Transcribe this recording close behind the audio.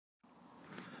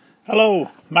Hello,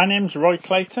 my name's Roy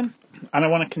Clayton, and I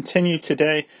want to continue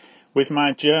today with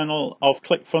my journal of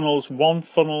ClickFunnels One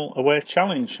Funnel Away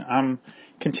Challenge. I'm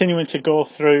continuing to go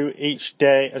through each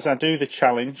day as I do the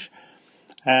challenge,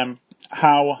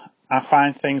 how I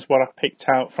find things, what I've picked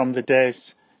out from the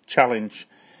day's challenge.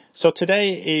 So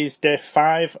today is day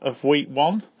 5 of week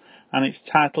 1, and it's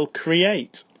titled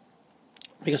Create,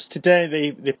 because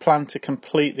today they plan to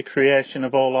complete the creation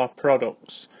of all our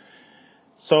products.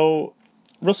 So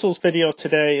Russell's video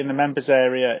today in the members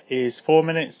area is 4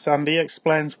 minutes, and he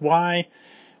explains why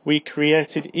we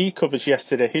created e-covers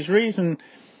yesterday. His reason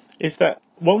is that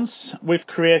once we've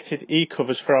created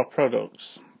e-covers for our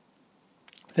products,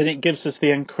 then it gives us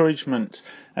the encouragement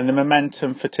and the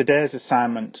momentum for today's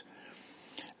assignment.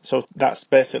 So that's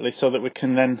basically so that we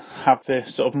can then have the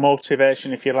sort of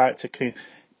motivation, if you like, to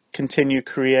continue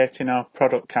creating our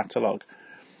product catalogue.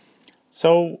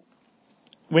 So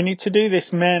we need to do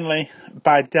this mainly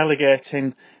by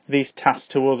delegating these tasks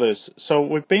to others. So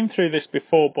we've been through this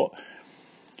before, but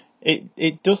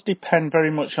it does depend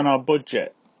very much on our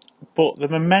budget. But the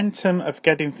momentum of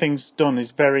getting things done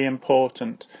is very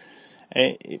important.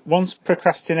 Once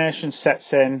procrastination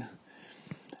sets in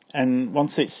and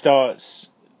once it starts,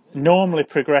 normally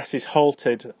progress is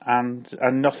halted and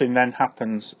nothing then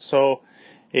happens. So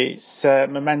it's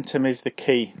momentum is the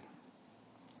key.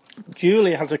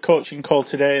 Julie has a coaching call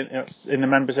today that's in the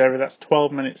members area that's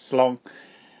 12 minutes long,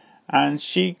 and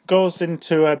she goes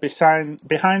into a behind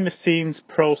the scenes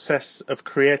process of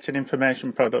creating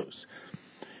information products.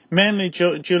 Mainly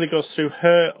Julie goes through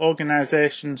her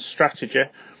organisation strategy,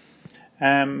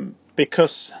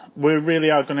 because we really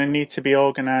are going to need to be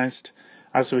organised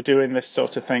as we're doing this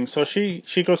sort of thing. So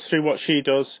she goes through what she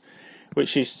does,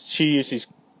 which is she uses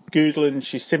Google, and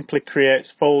she simply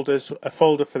creates folders, a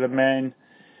folder for the main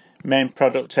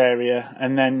product area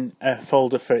and then a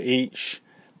folder for each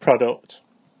product.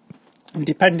 And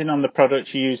depending on the product,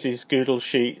 she uses Google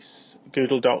Sheets,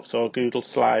 Google Docs or Google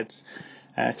Slides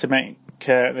to make,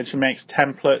 then she makes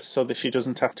templates so that she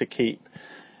doesn't have to keep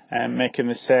making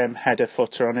the same header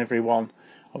footer on every one.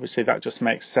 Obviously that just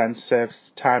makes sense,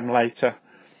 saves time later.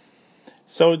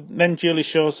 So then Julie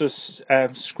shows us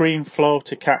screen flow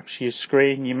to capture your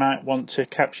screen. You might want to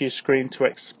capture your screen to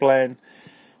explain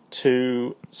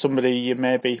to somebody you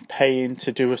may be paying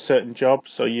to do a certain job,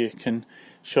 so you can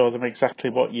show them exactly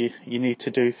what you need to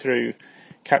do through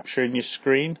capturing your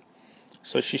screen.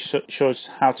 So she shows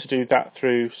how to do that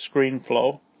through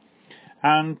ScreenFlow.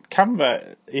 And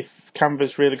Canva, if Canva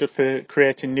is really good for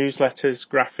creating newsletters,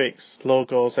 graphics,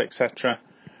 logos, etc.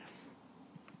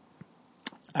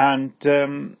 And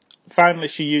finally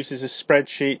she uses a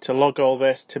spreadsheet to log all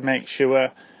this to make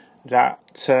sure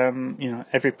that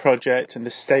every project and the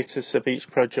status of each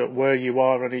project, where you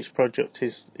are on each project,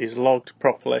 is logged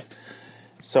properly.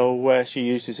 So she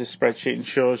uses a spreadsheet and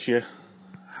shows you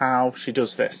how she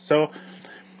does this. So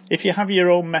if you have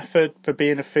your own method for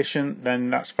being efficient,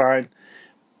 then that's fine.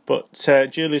 But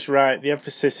Julie's right. The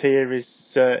emphasis here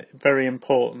is very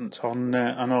important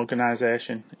on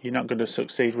organisation. You're not going to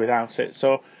succeed without it.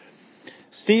 So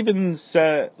Stevens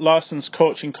Larson's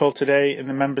coaching call today in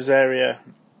the members area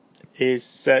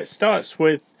starts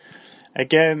with,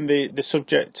 again, the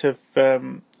subject of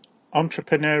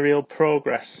entrepreneurial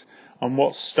progress and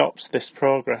what stops this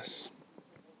progress.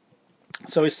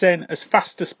 So he's saying as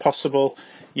fast as possible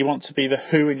you want to be the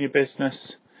who in your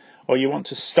business, or you want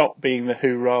to stop being the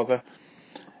who rather.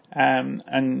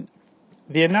 And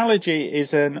the analogy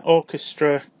is an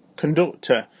orchestra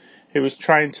conductor who is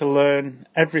trying to learn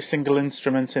every single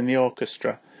instrument in the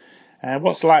orchestra.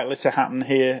 What's likely to happen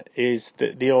here is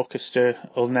that the orchestra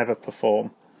will never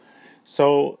perform.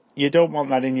 So you don't want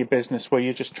that in your business where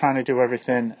you're just trying to do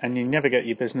everything and you never get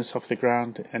your business off the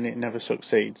ground and it never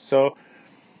succeeds.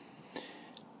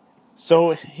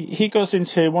 So he goes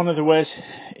into one of the ways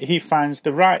he finds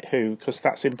the right who, because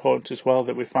that's important as well,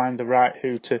 that we find the right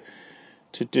who to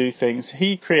do things.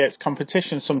 He creates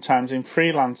competition sometimes in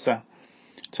Freelancer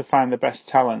to find the best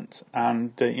talent,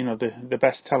 and the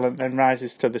best talent then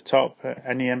rises to the top,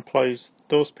 and he employs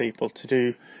those people to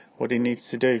do what he needs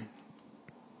to do.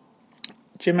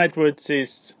 Jim Edwards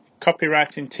is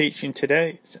copywriting teaching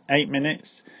today. It's 8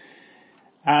 minutes,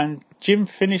 and Jim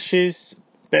finishes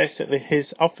basically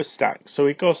his offer stack. So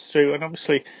he goes through, and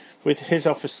obviously with his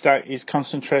offer stack he's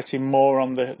concentrating more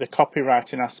on the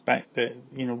copywriting aspect, that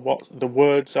what the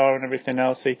words are and everything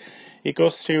else. He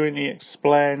goes through and he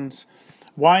explains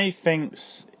why he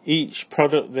thinks each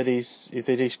product that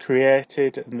he's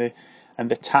created and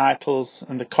the titles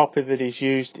and the copy that he's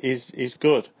used is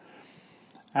good.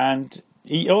 And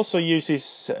he also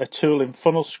uses a tool in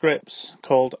Funnel Scripts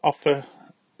called Offer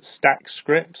stack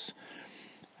scripts,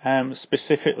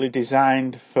 specifically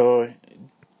designed for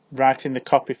writing the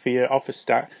copy for your offer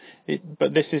stack.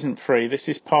 But this isn't free. This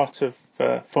is part of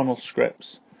Funnel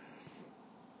Scripts.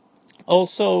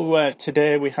 Also,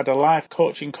 today we had a live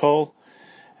coaching call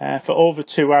for over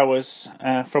 2 hours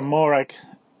from Morag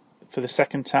for the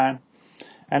second time,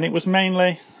 and it was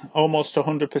mainly almost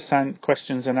 100%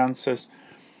 questions and answers.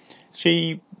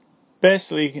 She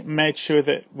basically made sure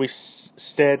that we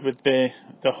stayed with the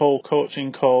whole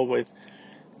coaching call, with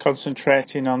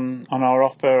concentrating on our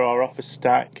offer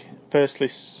stack. Firstly,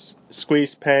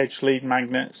 squeeze page, lead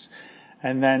magnets,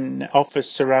 and then offers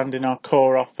surrounding our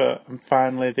core offer, and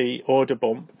finally the order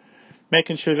bump,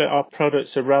 making sure that our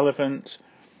products are relevant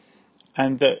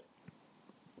and that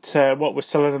what we're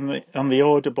selling on the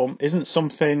order bump isn't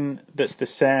something that's the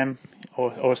same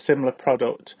or a similar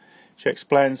product. She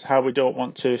explains how we don't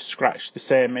want to scratch the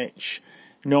same itch.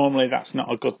 Normally that's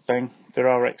not a good thing. There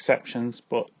are exceptions,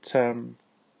 but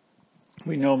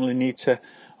we normally need to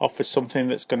offer something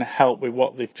that's going to help with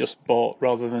what they've just bought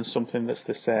rather than something that's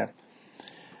the same.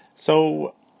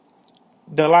 So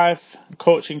the live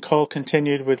coaching call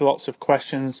continued with lots of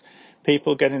questions,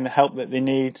 people getting the help that they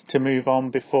need to move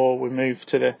on before we move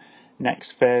to the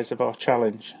next phase of our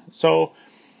challenge. So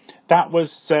that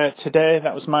was today.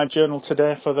 That was my journal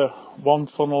today for the One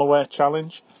Funnel Away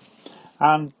challenge.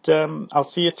 And I'll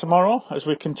see you tomorrow as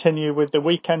we continue with the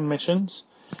weekend missions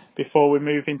before we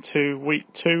move into week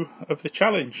 2 of the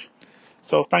challenge.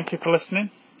 So thank you for listening,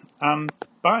 and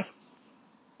bye.